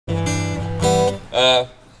A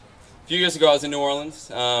few years ago I was in New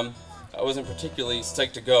Orleans. I wasn't particularly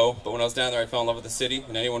psyched to go, but when I was down there I fell in love with the city,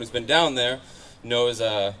 and anyone who's been down there knows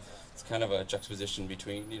it's kind of a juxtaposition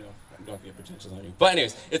between, you know, I'm not going to get pretentious on you. But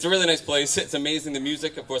anyways, it's a really nice place. It's amazing. The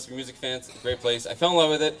music, of course, for music fans, it's a great place. I fell in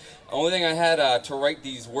love with it. The only thing I had to write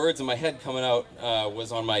these words in my head coming out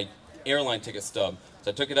was on my airline ticket stub.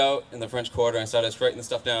 So I took it out in the French Quarter and I started writing the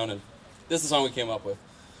stuff down, and this is the song we came up with.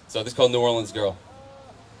 So this is called New Orleans Girl.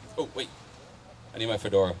 Oh, wait. I need my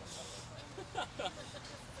fedora.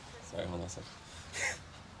 Sorry, hold on a second.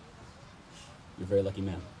 You're a very lucky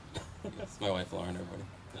man. It's my wife, Lauren, everybody.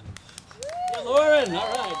 Yeah, Lauren, all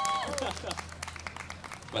right.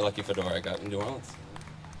 My lucky fedora I got in New Orleans.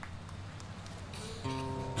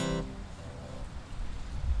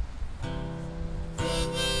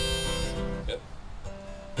 Good.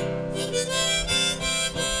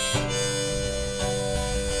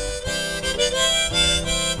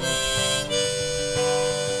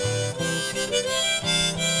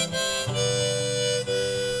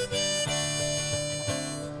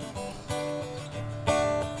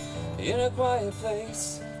 In a quiet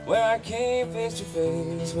place where I came face to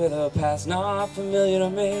face with a past not familiar to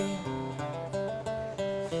me,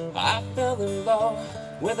 I fell in love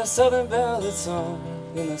with a southern belle that sung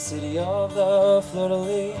in the city of the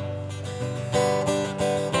fleur-de-lis.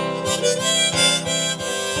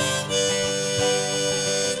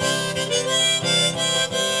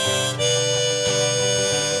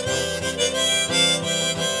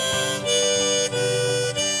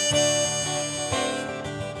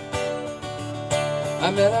 I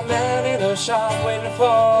met a man in a shop waiting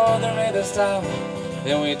for the rain to stop,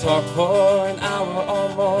 and we talked for an hour or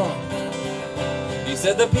more. He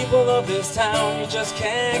said the people of this town, you just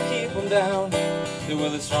can't keep them down. The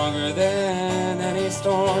will is stronger than any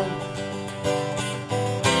storm.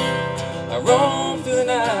 I roamed through the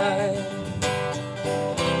night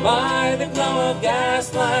by the glow of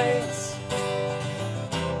gas lights,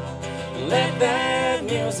 and let that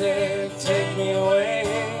music take me away.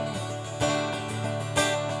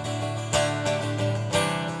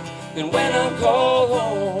 And when I'm called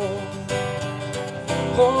home,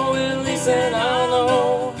 oh, at least then I'll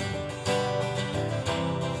know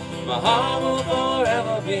my heart will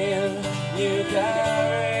forever be in you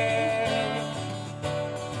carry.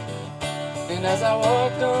 And as I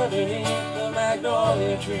walked underneath the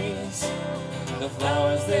magnolia trees, the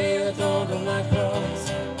flowers they adorned them like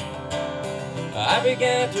pearls, I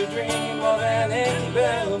began to dream of an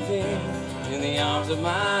antebellum theme in the arms of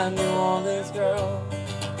my New Orleans girl.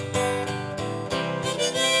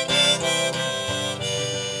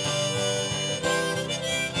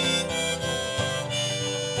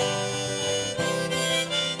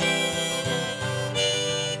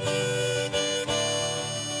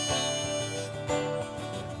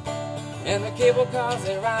 And the cable cars,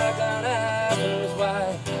 they ride down avenues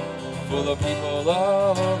wide, full of people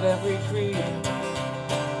of every creed.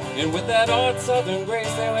 And with that odd southern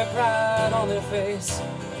grace, they wear pride on their face,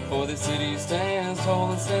 for the city stands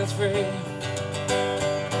tall and stands free.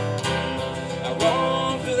 I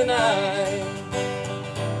roam through the night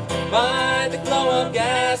by the glow of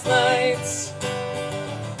gas lights,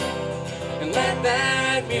 and let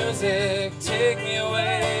that music take me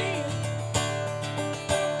away.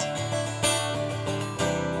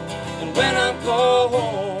 When I'm called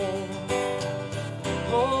home,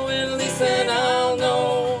 oh, at least then I'll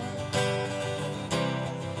know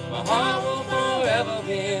my heart will forever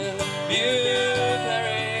be in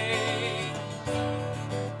Bucharest.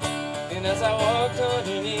 And as I walked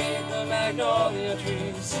underneath the magnolia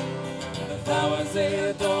trees, the flowers they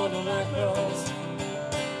adorned them like pearls,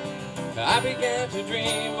 I began to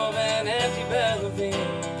dream of an antebellum theme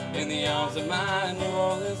in the arms of my New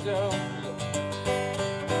Orleans girl.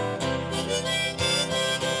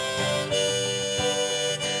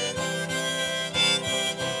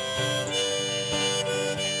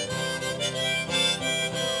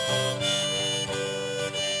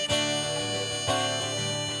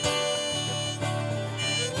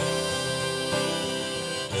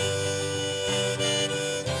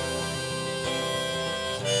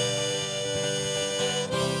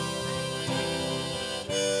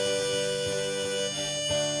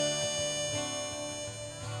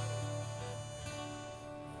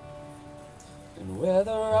 And where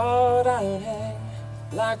the wrought iron hang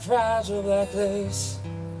like fragile black lace,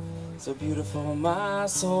 so beautiful my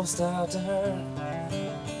soul started to hurt.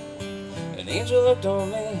 An angel looked on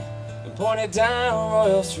me and pointed down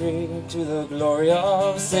Royal Street to the glory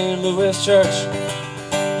of St. Louis Church.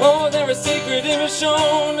 Oh, there a secret image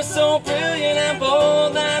shown, so brilliant and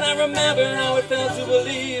bold, that I remember how it felt to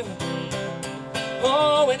believe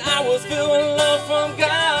Oh, when I was filled with love from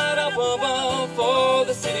God up above for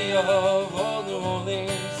the city of old New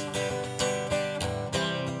Orleans.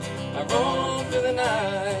 I roamed through the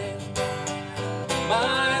night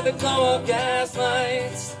by the glow of gas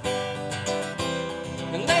lights,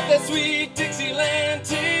 and let that sweet Dixieland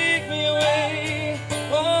take me away.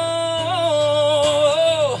 Oh,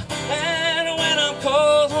 and when I'm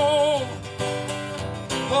called home,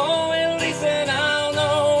 oh, at least then I'll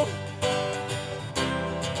know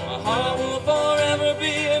my heart will forever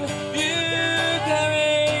be in Bucharest.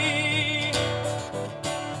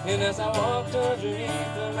 And as I walked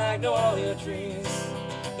underneath the magnolia trees,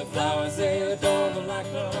 the flowers they adorned them like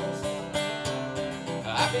pearls,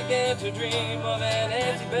 I began to dream of an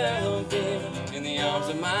antebellum theme in the arms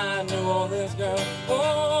of my New Orleans girl.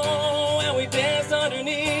 Oh, and we danced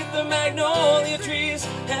underneath the magnolia trees,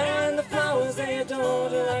 and the flowers they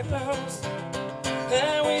adorned her like pearls.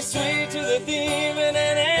 And we swayed to the theme in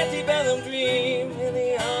an antebellum dream in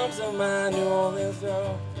the arms of my New Orleans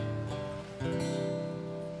girl.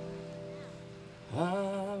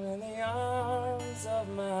 I'm in the arms of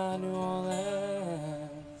my New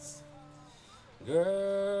Orleans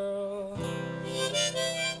girl.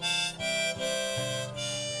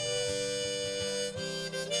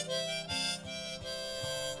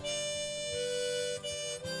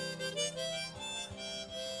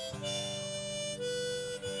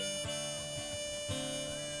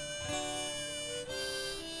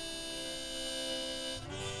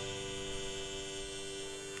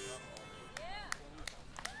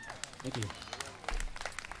 Thank you.